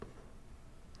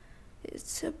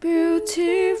It's a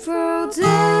beautiful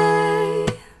day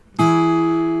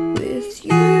with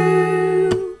you。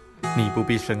 你不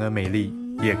必生而美丽，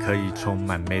也可以充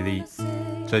满魅力。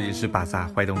这里是巴萨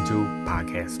坏动猪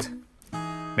Podcast，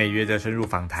 每月的深入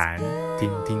访谈，听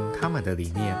听他们的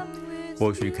理念，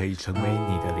或许可以成为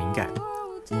你的灵感。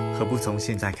何不从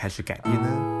现在开始改变呢？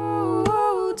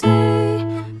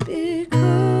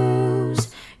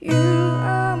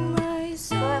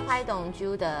各位坏动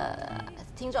猪的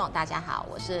听众，大家好，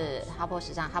我是哈珀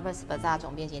时尚 Harper's Bazaar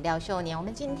总编辑廖秀年。我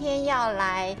们今天要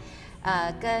来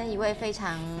跟一位非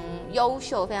常优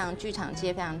秀、非常剧场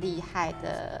界非常厉害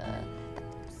的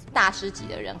大师级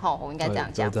的人吼，我应该这样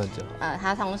讲。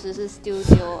他同时是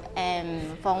Studio M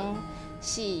风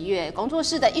戏乐工作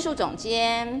室的艺术总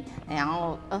监，然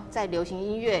后在流行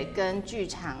音乐跟剧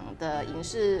场的影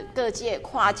视各界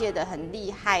跨界的很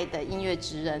厉害的音乐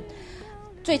职人。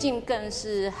最近更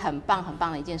是很棒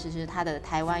的一件事，就是他的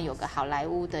台湾有个好莱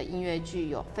坞的音乐剧，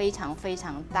有非常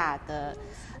大的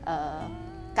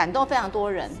感动非常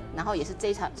多人，然后也是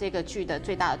这个剧的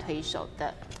最大的推手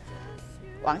的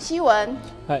王希文。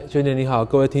嗨，学姐你好，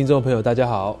各位听众朋友大家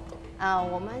好。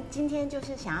我们今天就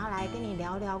是想要来跟你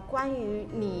聊聊关于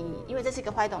你，因为这是一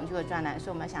个坏懂剧的专栏，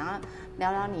所以我们想要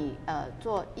聊聊你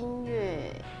做音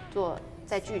乐、做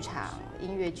在剧场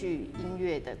音乐剧音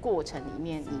乐的过程里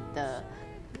面，你的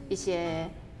一些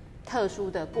特殊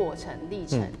的过程历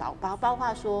程，包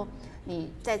括说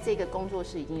你在这个工作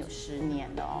室已经有10年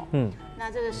了哦。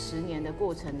那这个10年的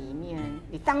过程里面，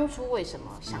你当初为什么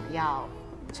想要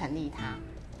成立它？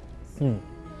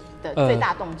的最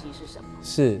大动机是什么？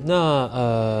是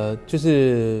那就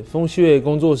是风戏乐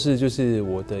工作室，就是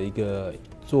我的一个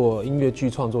做音乐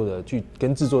剧创作的剧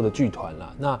跟制作的剧团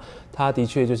啦。那它的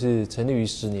确就是成立于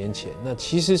10年前。那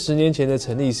其实10年前的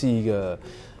成立是一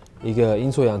个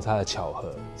阴错阳差的巧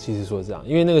合。其实说这样，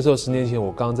因为那个时候10年前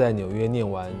我刚在纽约念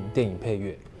完电影配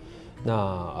乐，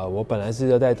那我本来是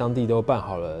要在当地都办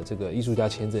好了这个艺术家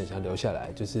签证，想留下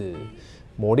来就是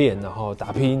磨练，然后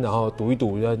打拼，然后赌一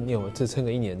赌，要念这撑个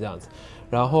1年这样子。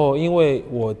然后因为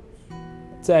我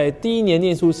在第1年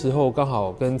念书时候，刚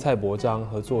好跟蔡伯章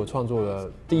合作创作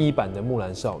了第1版的《木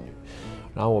兰少女》。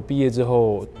然后我毕业之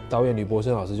后，导演吕伯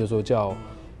生老师就说叫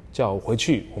我回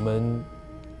去，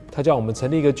他叫我们成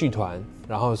立一个剧团，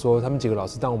然后说他们几个老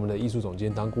师当我们的艺术总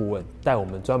监，当顾问，带我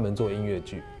们专门做音乐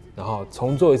剧，然后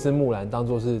重做一次《木兰》，当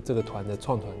做是这个团的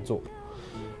创团作。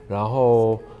然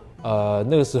后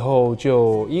那个时候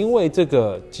就因为这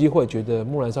个机会，觉得《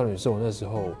木兰少女》是我那时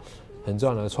候很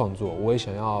重要的创作，我也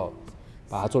想要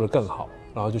把它做得更好，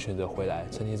然后就选择回来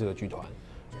成立这个剧团。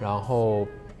然后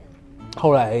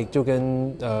后来就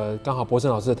跟刚好博生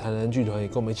老师的台南剧团也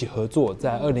跟我们一起合作，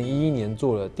在2011年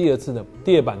做了第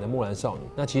2版的《木兰少女》。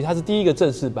那其实它是第一个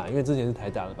正式版，因为之前是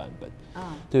台大的版本。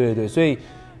对，所以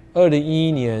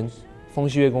2011年。风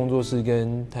戏乐工作室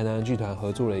跟台南剧团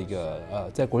合作了一个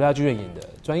在国家剧院演的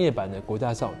专业版的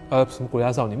什么国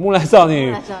家少女木兰少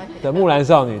女的木兰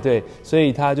少女，对，所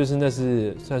以它就是那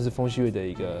是算是风戏乐的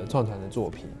一个创团的作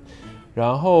品。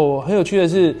然后很有趣的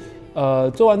是，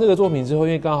做完这个作品之后，因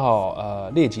为刚好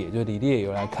烈姐就李烈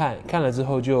有来看了之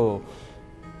后，就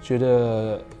觉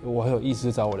得我很有意思，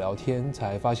找我聊天，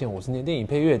才发现我是念电影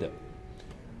配乐的，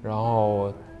然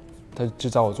后他就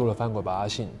找我做了《翻滚吧阿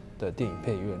信》的电影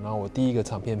配乐，然后我第一个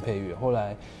长片配乐，后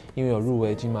来因为有入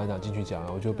围金马奖、金曲奖，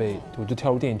我就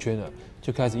跳入电影圈了，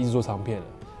就开始一直做长片了，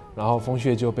然后风戏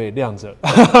乐就被晾着。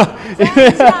这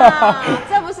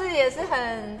不是也是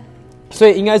很？所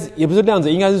以应该是也不是晾着，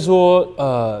应该是说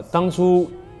当初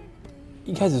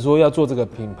一开始说要做这个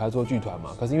品牌做剧团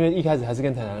嘛，可是因为一开始还是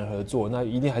跟台南人合作，那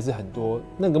一定还是很多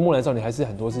那个木兰少女还是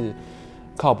很多是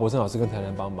靠博生老师跟台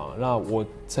南帮忙。那我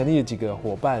成立了几个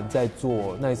伙伴在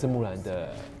做那一次木兰的。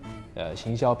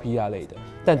行销 PR 类的，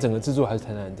但整个制作还是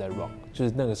台南人在 run， 就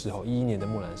是那个时候2011年的《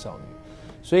木兰少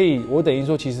女》，所以我等于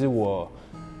说，其实我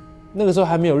那个时候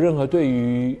还没有任何对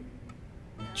于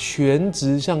全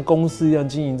职像公司一样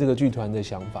经营这个剧团的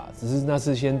想法，只是那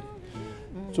是先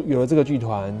有了这个剧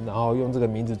团，然后用这个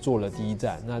名字做了第一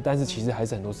站。那但是其实还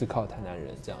是很多是靠台南人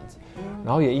这样子，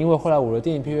然后也因为后来我的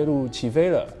电影配乐路起飞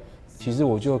了，其实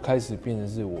我就开始变成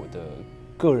是我的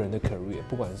个人的 career，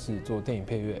 不管是做电影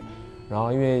配乐。然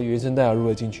后因为原声带有入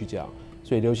了金曲奖，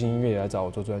所以流行音乐也来找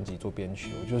我做专辑、做编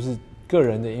曲。我就是个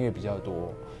人的音乐比较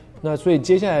多。那所以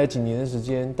接下来几年的时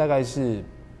间，大概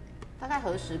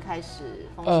何时开始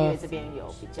风戏乐这边有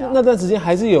比较？那段时间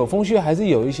还是有风戏乐，还是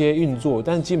有一些运作，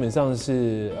但基本上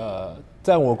是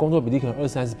占我工作比例可能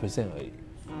20-30% 而已。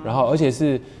然后而且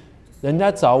是人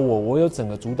家找我，我有整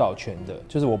个主导权的，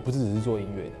就是我不是只是做音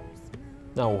乐的。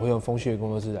那我会用风戏乐工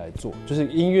作室来做，就是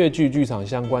音乐剧、剧场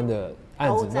相关的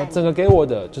案子，那整个给我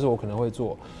的就是我可能会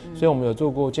做，所以我们有做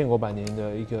过建国百年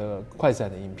的一个快闪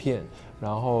的影片，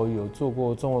然后有做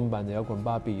过中文版的摇滚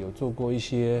芭比，有做过一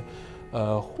些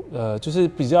就是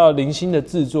比较零星的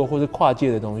制作或是跨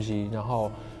界的东西，然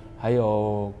后还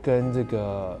有跟这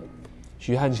个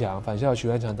徐汉强返校徐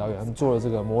汉强导演他们做了这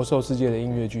个魔兽世界的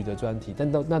音乐剧的专题，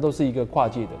但那都是一个跨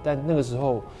界的，但那个时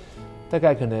候大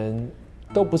概可能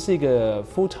都不是一个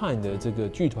full time 的这个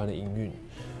剧团的营运。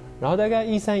然后大概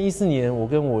13、14年，我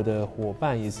跟我的伙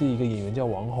伴也是一个演员叫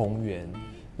王宏源，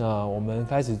那我们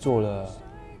开始做了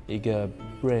一个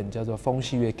brand 叫做风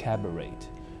戏乐 Cabaret。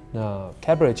那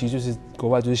Cabaret 其实就是国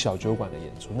外就是小酒馆的演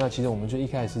出。那其实我们就一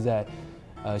开始是在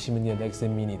西门町的 XM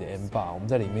Mini 的 M Bar， 我们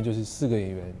在里面就是4个演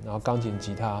员，然后钢琴、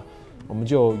吉他，我们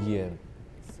就演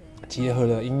结合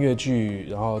了音乐剧，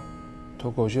然后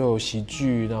脱口秀、喜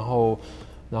剧，然后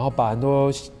把很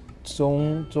多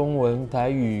中文、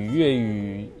台语、粤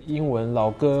语、英文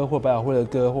老歌或百老汇的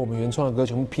歌或我们原创的歌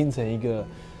全部拼成一个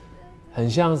很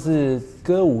像是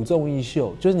歌舞综艺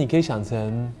秀，就是你可以想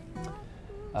成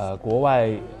国外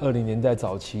20年代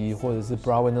早期或者是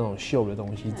Broadway 那种秀的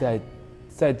东西，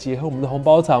再结合我们的红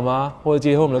包场吗？或者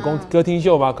结合我们的歌厅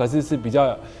秀吗？可是是比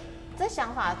较这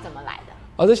想法怎么来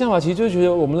的？这想法其实就是觉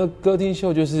得我们的歌厅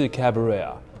秀就是 Cabaret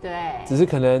啊。对，只是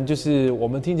可能就是我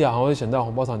们听起来好像会想到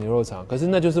红包场、牛肉场，可是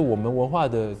那就是我们文化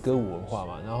的歌舞文化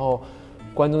嘛。然后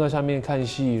观众在下面看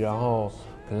戏，然后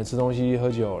可能吃东西、喝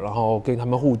酒，然后跟他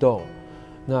们互动。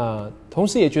那同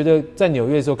时也觉得在纽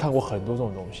约的时候看过很多这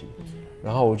种东西，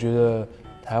然后我觉得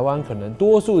台湾可能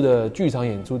多数的剧场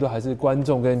演出都还是观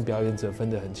众跟表演者分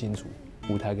得很清楚，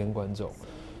舞台跟观众。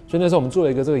所以那时候我们做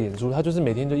了一个这个演出，它就是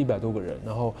每天就100多个人，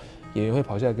然后演员会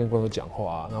跑下来跟观众讲话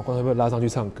啊，然后观众会被拉上去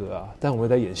唱歌啊，但我们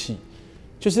在演戏，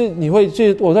就是你会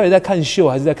觉得我到底在看秀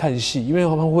还是在看戏？因为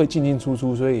他们会进进出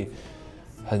出，所以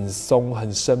很松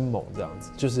很生猛这样子，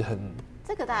就是很。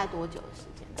这个大概多久的时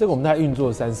间？这个我们大概运作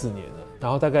了3、4年了，然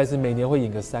后大概是每年会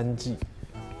演个3季，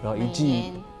然后一季每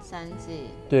年3季，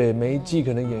对，每一季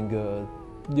可能演个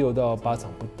6到8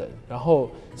场不等，然后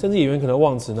甚至演员可能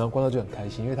忘词，然后观众就很开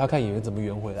心，因为他看演员怎么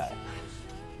圆回来，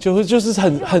就是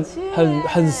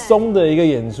很松的一个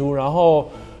演出，然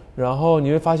后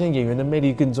你会发现演员的魅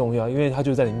力更重要，因为他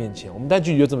就在你面前，我们但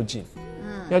距离就这么近，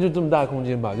应该就这么大的空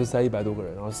间吧，就塞100多个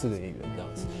人，然后4个演员这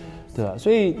样子，对吧？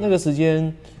所以那个时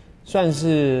间算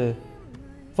是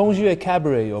风戏乐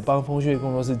Cabaret 有帮风戏乐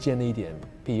工作室建立一点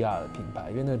PR 的品牌，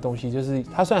因为那个东西就是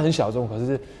它虽然很小众，可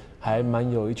是还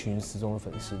蛮有一群死忠的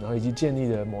粉丝，然后以及建立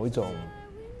了某一种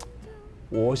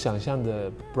我想象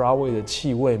的 Broadway 的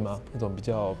气味吗？那种比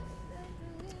较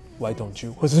Why don't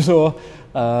you， 或是说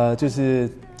就是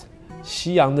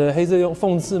西洋的黑色用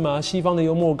讽刺吗？西方的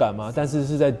幽默感吗？但是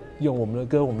是在用我们的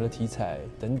歌、我们的题材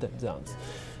等等这样子。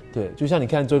对，就像你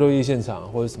看周六夜现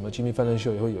场或者什么 Jimmy Fallon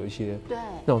Show 也会有一些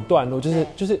那种段落，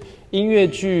就是音乐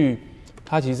剧，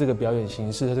它其实是个表演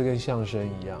形式，它就跟相声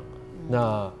一样。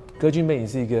那歌剧魅影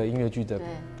是一个音乐剧的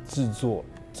制作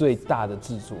最大的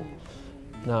制作。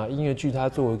那音乐剧它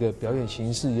作为一个表演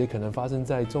形式，也可能发生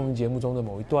在综艺节目中的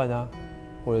某一段啊，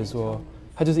或者说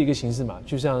它就是一个形式嘛。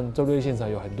就像周六夜现场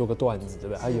有很多个段子，对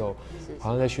不对？它有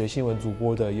好像在学新闻主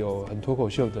播的，有很脱口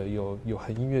秀的，有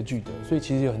很音乐剧的，所以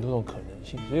其实有很多种可能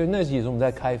性。所以那也是我们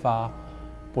在开发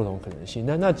不同可能性。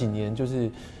那几年就是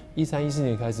13、14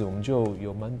年开始，我们就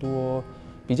有蛮多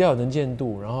比较有能见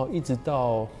度，然后一直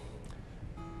到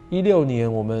16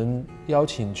年，我们邀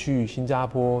请去新加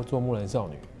坡做木兰少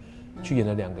女。去演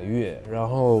了2个月，然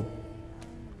后，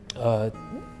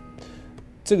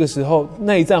这个时候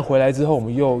那一站回来之后，我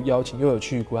们又有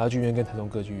去国家剧院跟台中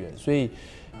歌剧院，所以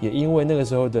也因为那个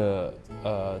时候的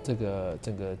这个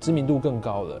整个知名度更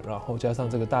高了，然后加上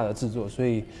这个大的制作，所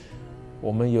以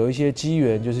我们有一些机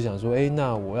缘，就是想说，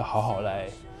那我要好好来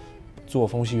做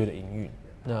风戏乐的营运。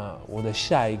那我的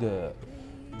下一个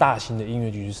大型的音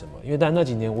乐剧是什么？因为但那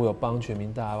几年我有帮全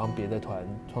民大帮别的团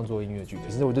创作音乐剧，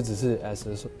可是我就只是 as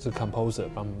a composer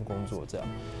帮他们工作这样。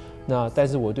那但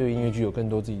是我对于音乐剧有更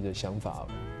多自己的想法，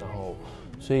然后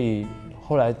所以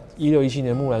后来16、17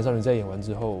年《木兰少女》在演完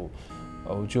之后，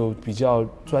我就比较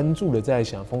专注的在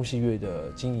想风戏乐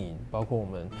的经营，包括我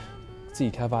们自己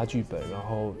开发剧本，然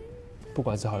后不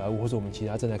管是好莱坞或是我们其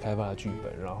他正在开发的剧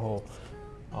本，然后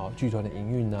剧团的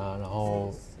营运啊，然后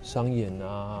商演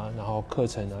啊，然后课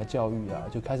程啊、教育啊，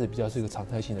就开始比较是个常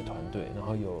态性的团队。然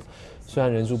后虽然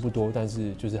人数不多，但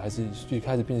是就是还是就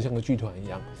开始变得像个剧团一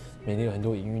样，每年有很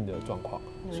多营运的状况。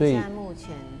所以现在目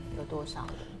前有多少人？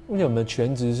目前我们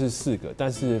全职是4个，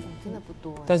但是真的不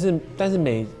多。但是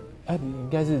应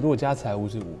该是如果加财务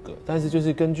是5个，但是就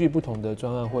是根据不同的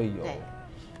专案会有，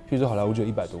譬如说好莱坞就有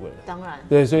100多个人，当然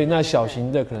对，所以那小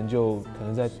型的可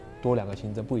能在多2个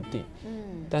行政不一定。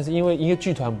但是因为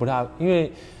剧团不大，因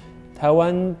为台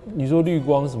湾你说绿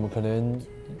光什么可能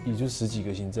也就10几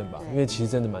个行政吧，因为其实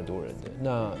真的蛮多人的。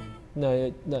那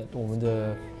我们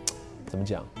的怎么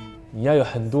讲？你要有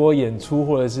很多演出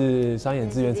或者是商演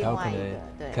资源，才有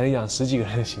可能养10几个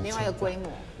人的行政。另外一个规模，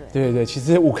对，其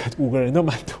实5个人都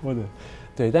蛮多的，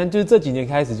对。但就是这几年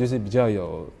开始，就是比较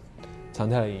有常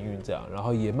态的营运这样，然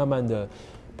后也慢慢的，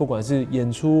不管是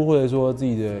演出或者说自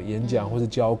己的演讲或是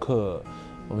教课，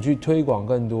我们去推广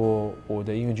更多我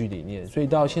的音乐剧理念。所以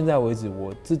到现在为止，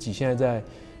我自己现在在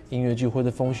音乐剧或者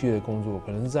风序的工作，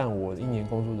可能是占我1年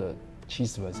工作的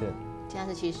70%，现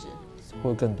在是70%，或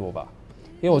者更多吧。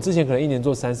因为我之前可能1年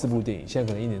做3、4部电影，现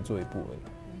在可能1年做1部而已。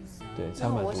对，差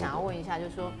蛮多的。我想要问一下，就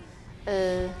是说，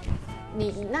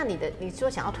你说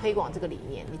想要推广这个理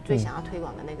念，你最想要推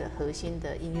广的那个核心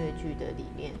的音乐剧的理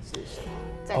念是什么？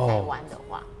在台湾的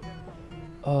话，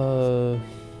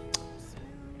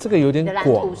这个有点广。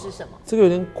你的蓝图是什么？这个有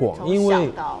点广，因为从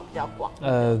小到比较广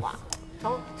的话，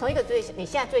从一个你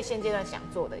现在最现阶段想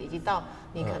做的，以及到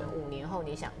你可能5年后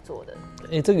你想做的。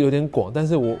这个有点广，但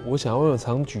是我想要用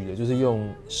常举的，就是用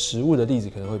实物的例子，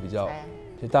可能会比较，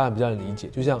就大家比较能理解。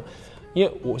就像，因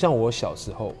为我小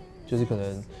时候，就是可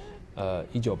能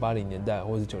1980年代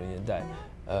或者是90年代，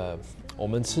我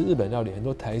们吃日本料理，很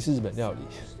多台式日本料理，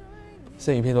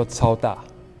生鱼片都超大，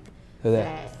对不对？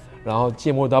然后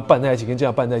芥末都要拌在一起，跟酱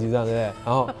油拌在一起，这样对不对？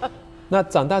然后，那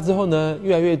长大之后呢，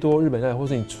越来越多日本料理，或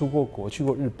是你出过国去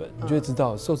过日本，你就会知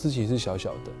道寿司其实是小小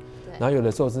的，然后有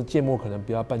的寿司芥末可能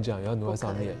不要拌酱油，要挪在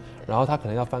上面，然后它可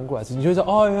能要翻过来吃，你就会说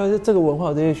哦，原来这个文化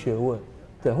有这些学问，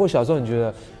对。或小时候你觉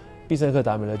得必胜客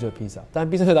达美乐就是披萨，但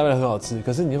必胜客达美乐很好吃，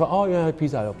可是你就发现哦，原来披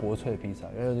萨有薄脆的披萨，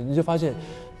原来你就发现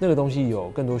那个东西有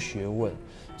更多学问，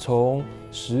从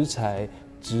食材、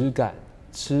质感、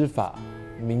吃法、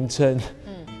名称，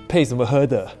配什么喝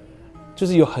的，就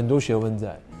是有很多学问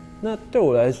在。那对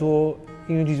我来说，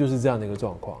音乐剧就是这样的一个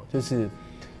状况，就是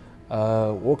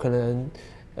我可能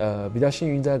比较幸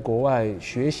运，在国外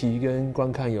学习跟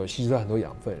观看有吸收到很多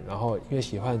养分，然后因为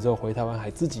喜欢之后回台湾，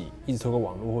还自己一直透过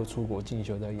网络或出国进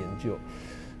修在研究。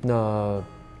那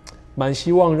蛮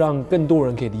希望让更多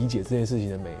人可以理解这件事情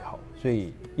的美好，所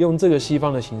以用这个西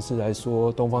方的形式来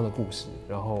说东方的故事，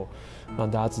然后让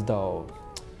大家知道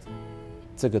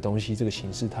这个东西、这个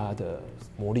形式它的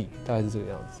魔力，大概是这个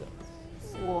样子。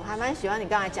我还蛮喜欢你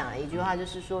刚才讲的一句话，就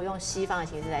是说用西方的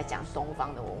形式来讲东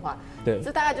方的文化。对，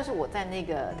这大概就是我在那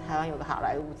个台湾有个好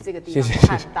莱坞这个地方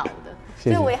看到的。谢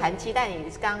谢。所以我也很期待你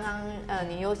刚刚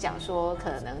你有讲说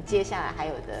可能接下来还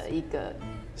有的一个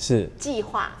计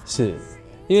划是。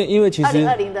因为其实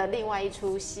2020的另外一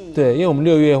出戏，对，因为我们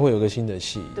6月会有个新的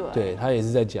戏，对，它也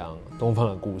是在讲东方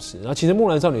的故事。然后其实木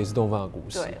兰少女也是东方的故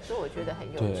事，对，所以我觉得很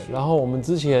有趣。对，然后我们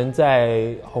之前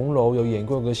在红楼有演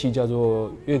过一个戏叫做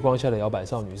《月光下的摇摆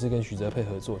少女》，是跟许哲佩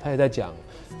合作，他也在讲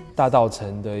大稻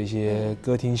埕的一些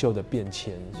歌厅秀的变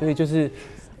迁。所以就是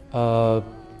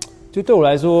就对我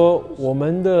来说，我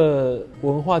们的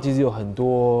文化其实有很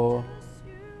多，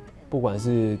不管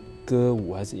是歌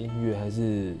舞还是音乐还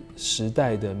是时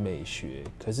代的美学，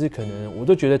可是可能我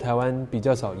都觉得台湾比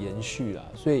较少延续啦，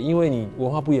所以因为你文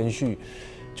化不延续，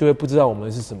就会不知道我们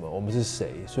是什么，我们是谁，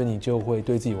所以你就会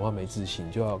对自己文化没自信，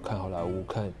就要看好莱坞、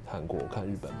看韩国、看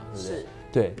日本嘛，对不对？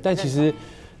对，但其实，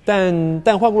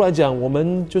但换过来讲，我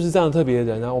们就是这样特别的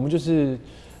人啊，我们就是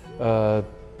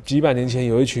几百年前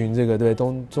有一群这个对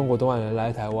中国东岸人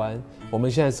来台湾，我们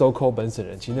现在so called本省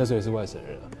人，其实那时候也是外省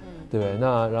人啊，对不对？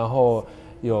那然后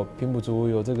有平埔族，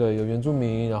有原住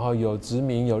民，然后有殖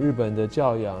民，有日本的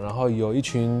教养，然后有一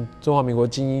群中华民国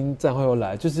精英战后又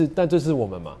来，但这是我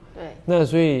们嘛？对。那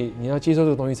所以你要接受这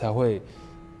个东西，才会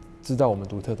知道我们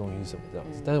独特的东西是什么这样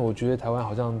子。但是我觉得台湾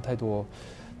好像太多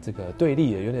这个对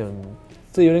立了，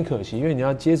这有点可惜，因为你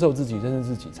要接受自己，认识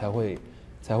自己，才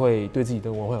会对自己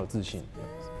的文化有自信。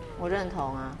我认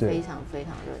同啊，非常非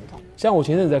常认同。像我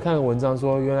前阵子在看个文章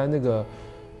说，原来那个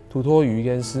土托鱼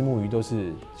跟虱目鱼都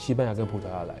是西班牙跟葡萄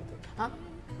牙来的啊。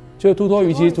就土托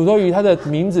鱼，其实土托鱼它的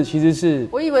名字其实是，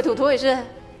我以为土托鱼是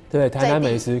对台南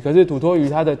美食，可是土托鱼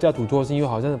它的叫土托是因为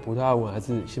好像是葡萄牙文还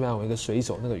是西班牙文一个水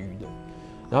手那个鱼的。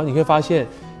然后你会发现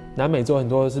南美洲很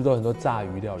多是不是都很多炸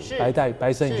鱼料理，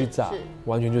白生鱼去炸，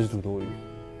完全就是土托鱼。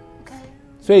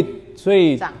所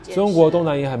以中国东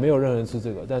南沿海没有任何人吃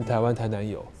这个，但台湾台南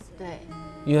有。对，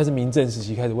因为它是明郑时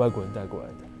期开始外国人带过来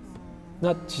的。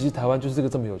那其实台湾就是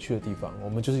这么有趣的地方，我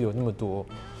们就是有那么多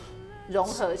融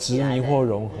合起来殖民或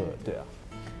融合，对啊。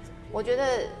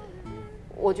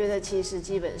我觉得其实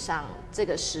基本上这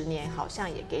个10年好像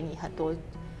也给你很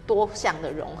多项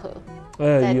的融合，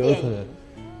在电影，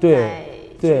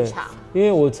对，剧场，因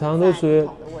为我常常都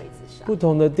说，不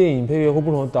同的电影配乐或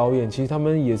不同的导演，其实他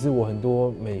们也是我很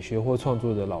多美学或创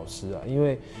作的老师啊，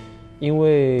因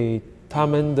为他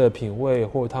们的品味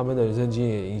或他们的人生经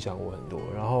验也影响我很多。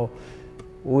然后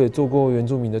我也做过原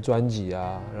住民的专辑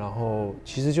啊，然后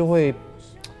其实就会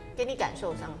给你感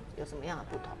受上有什么样的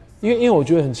不同？因为我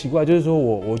觉得很奇怪，就是说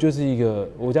我就是一个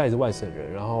我家也是外省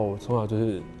人，然后从小就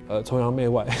是崇洋媚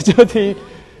外，就听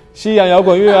西洋摇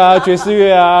滚乐啊、爵士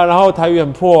乐啊，然后台语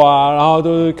很破啊，然后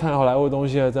都是看好莱坞的东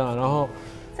西啊这样，然后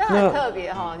这样很特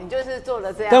别哈，你就是做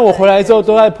了这样。但我回来之后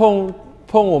都在碰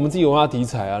我们自己文化题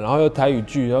材啊，然后又台语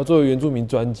剧，然后做原住民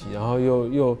专辑，然后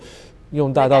又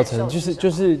用大稻埕，就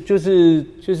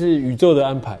是宇宙的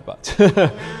安排吧，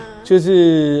就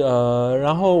是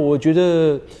然后我觉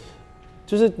得。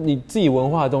就是你自己文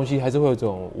化的东西，还是会有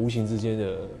种无形之间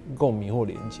的共鸣或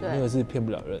连接，那个是骗不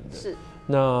了人的。是。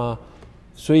那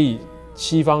所以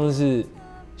西方是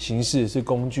形式，是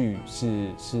工具，是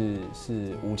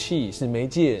武器，是媒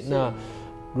介。那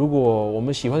如果我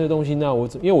们喜欢的东西，那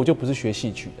因为我就不是学戏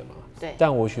曲的嘛，对。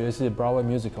但我学的是 Broadway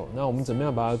musical， 那我们怎么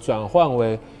样把它转换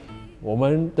为我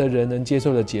们的人能接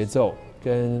受的节奏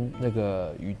跟那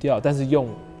个语调，但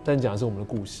讲的是我们的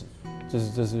故事。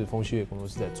这是风旭月工作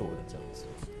室在做的这样子，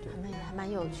还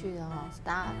蛮有趣的哦。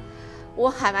我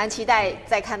还蛮期待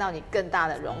再看到你更大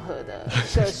的融合的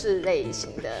各式类型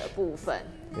的部分。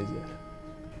谢谢。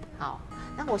好，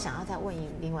那我想要再问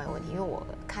另外一个问题，因为我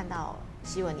看到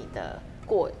希文你的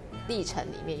历程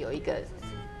里面有一个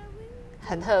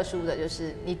很特殊的，就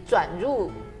是你转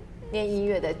入念音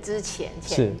乐的前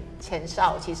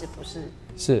哨其实不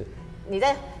是你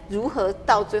在如何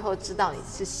到最后知道你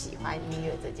是喜欢音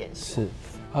乐这件事？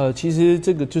其实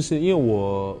这个就是因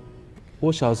为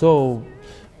我小时候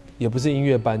也不是音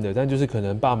乐班的，但就是可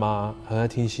能爸妈很爱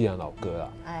听西洋老歌啦，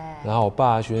然后我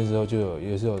爸学的时候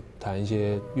也是有弹一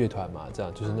些乐团嘛，这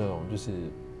样就是那种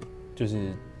就是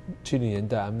70年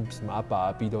代什么阿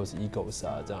爸、Beatles、Eagles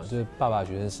啊，这样就是爸爸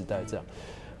学生时代这样。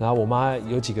然后我妈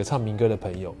有几个唱民歌的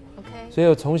朋友，所以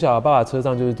我从小爸爸车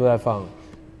上就是都在放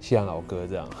西洋老歌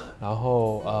这样，然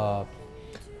后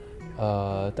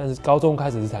但是高中开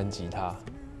始是弹吉他，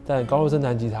但高中生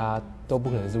弹吉他都不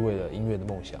可能是为了音乐的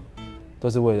梦想，都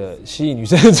是为了吸引女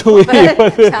生的注意。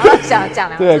想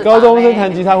讲对，高中生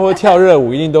弹吉他或跳热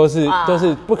舞，一定都是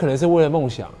不可能是为了梦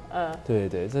想。对，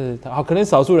这是好，可能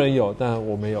少数人有，但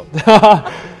我没有。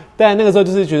但那个时候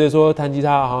就是觉得说弹吉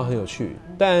他好像很有趣，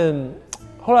但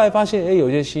后来发现有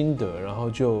一些心得，然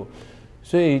后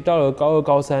所以到了高2、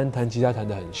高3弹吉他弹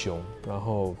得很凶，然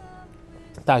后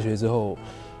大学之后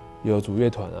有组乐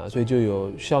团啊，所以就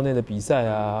有校内的比赛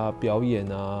啊、表演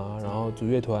啊，然后组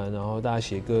乐团，然后大家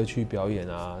写歌去表演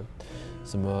啊，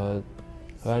什么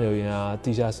河岸留言啊、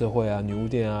地下社会啊、女巫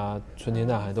店啊、春天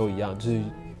呐喊都一样，就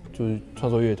是创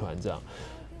作乐团这样。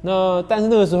但是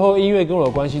那个时候音乐跟我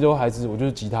的关系都还是我就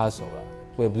是吉他手啦，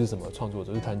我也不是什么创作者，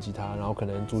就是弹吉他，然后可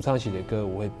能主唱写的歌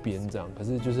我会编这样，可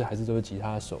是就是还是都是吉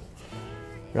他手。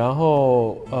然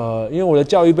后因为我的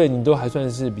教育背景都还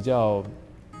算是比较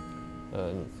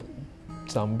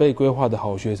长辈规划的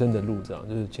好学生的路，这样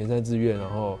就是前3志愿，然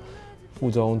后附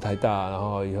中、台大，然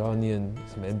后以后要念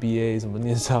什么 MBA， 什么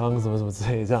念商，什么之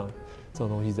类这种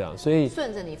东西这样，所以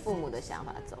顺着你父母的想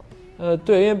法走。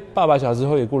对，因为爸爸小时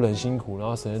候也过得很辛苦，然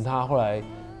后省得他后来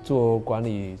做管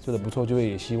理做得不错，就会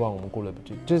也希望我们过得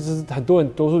就是很多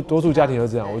人多数家庭都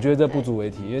这样，我觉得这不足为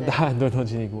提，因为大家很多人都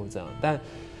经历过这样，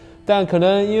但可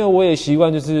能因为我也习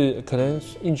惯，就是可能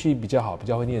运气比较好，比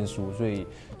较会念书，所以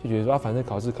就觉得说反正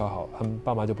考试考好，他们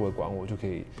爸妈就不会管我，就可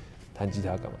以弹吉他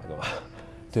干嘛。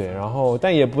对，然后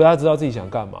但也不大知道自己想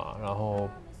干嘛，然后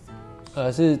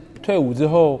是退伍之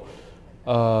后，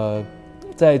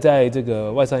在这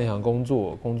个外商银行工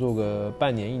作个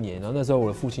半年1年，然后那时候我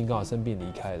的父亲刚好生病离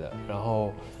开了，然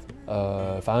后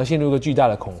反而陷入一个巨大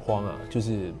的恐慌啊，就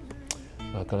是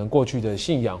可能过去的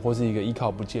信仰或是一个依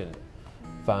靠不见了。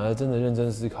反而真的认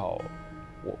真思考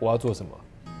我要做什么，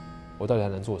我到底还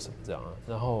能做什么这样啊？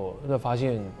然后发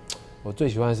现我最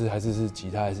喜欢的还是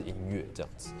吉他还是音乐这样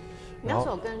子。你那时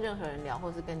候跟任何人聊，或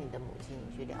是跟你的母亲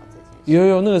去聊这件事？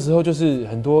有，那个时候就是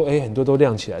很多都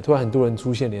亮起来，突然很多人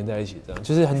出现连在一起，这样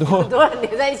就是很多人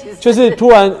连在一起，就是突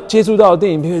然接触到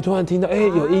电影片，突然听到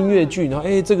有音乐剧，然后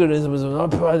这个人什么什么，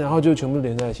然后就全部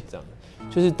连在一起这样。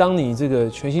就是当你这个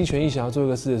全心全意想要做一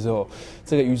个事的时候，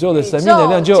这个宇宙的神秘能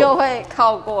量就会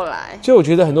靠过来。就我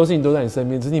觉得很多事情都在你身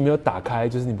边，只是你没有打开，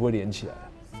就是你不会连起来。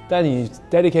但你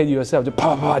dedicate yourself 就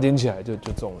啪啪啪连起来就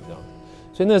中了这样。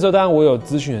所以那时候当然我有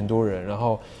咨询很多人，然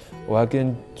后我还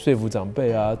跟说服长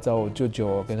辈啊，找我舅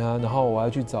舅跟他，然后我还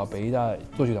去找北医大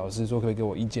作曲老师说可不可以给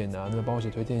我意见啊，那帮我写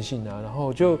推荐信啊，然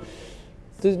后就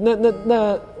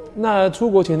那那出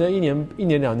国前的一年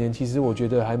2年，其实我觉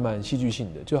得还蛮戏剧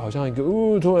性的，就好像一个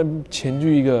突然前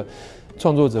去一个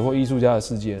创作者或艺术家的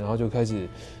世界，然后就开始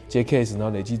接 case， 然后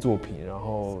累积作品，然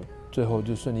后最后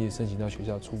就顺利申请到学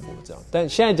校出国这样。但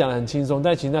现在讲的很轻松，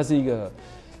但其实那是一个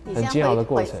很煎熬的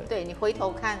过程。对，你回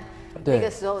头看那个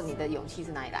时候，你的勇气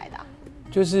是哪里来的啊？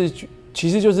其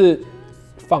实就是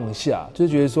放下，就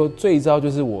是觉得说最糟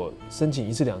就是我申请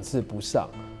1次2次不上，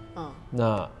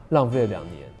那浪费了2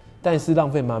年，但是浪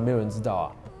费吗？没有人知道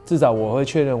啊。至少我会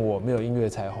确认我没有音乐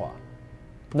才华。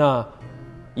那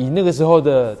以那个时候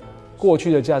的过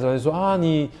去的价值观说啊，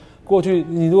你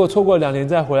如果错过2年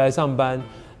再回来上班，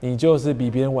你就是比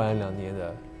别人晚了2年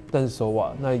了。但是so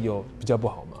what，那有比较不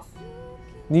好吗？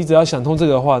你只要想通这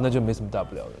个的话，那就没什么大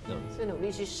不了的这样子。所以努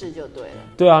力去试就对了。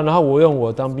对啊，然后我用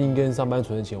我当兵跟上班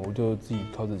存的钱，我就自己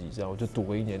靠自己这样，我就赌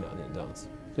个1年2年这样子，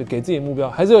就给自己的目标，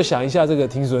还是有想一下这个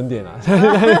停损点啊。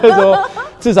就是说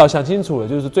至少想清楚了，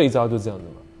就是最糟就这样子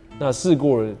嘛。那试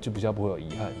过了就比较不会有遗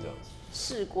憾这样子。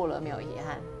试过了没有遗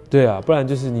憾？对啊，不然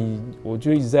就是我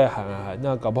就一直在喊，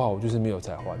那搞不好我就是没有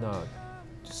才华。那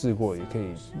试过也可以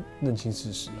认清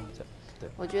事实啊，这样。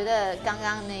我觉得刚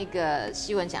刚那个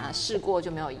希文讲的试过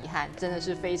就没有遗憾，真的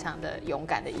是非常的勇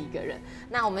敢的一个人。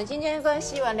那我们今天跟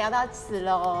希文聊到此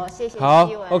喽，谢谢希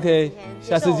文。好 ，OK，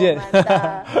 下次见。我们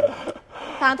的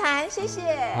访谈，谢谢。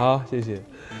好，谢谢。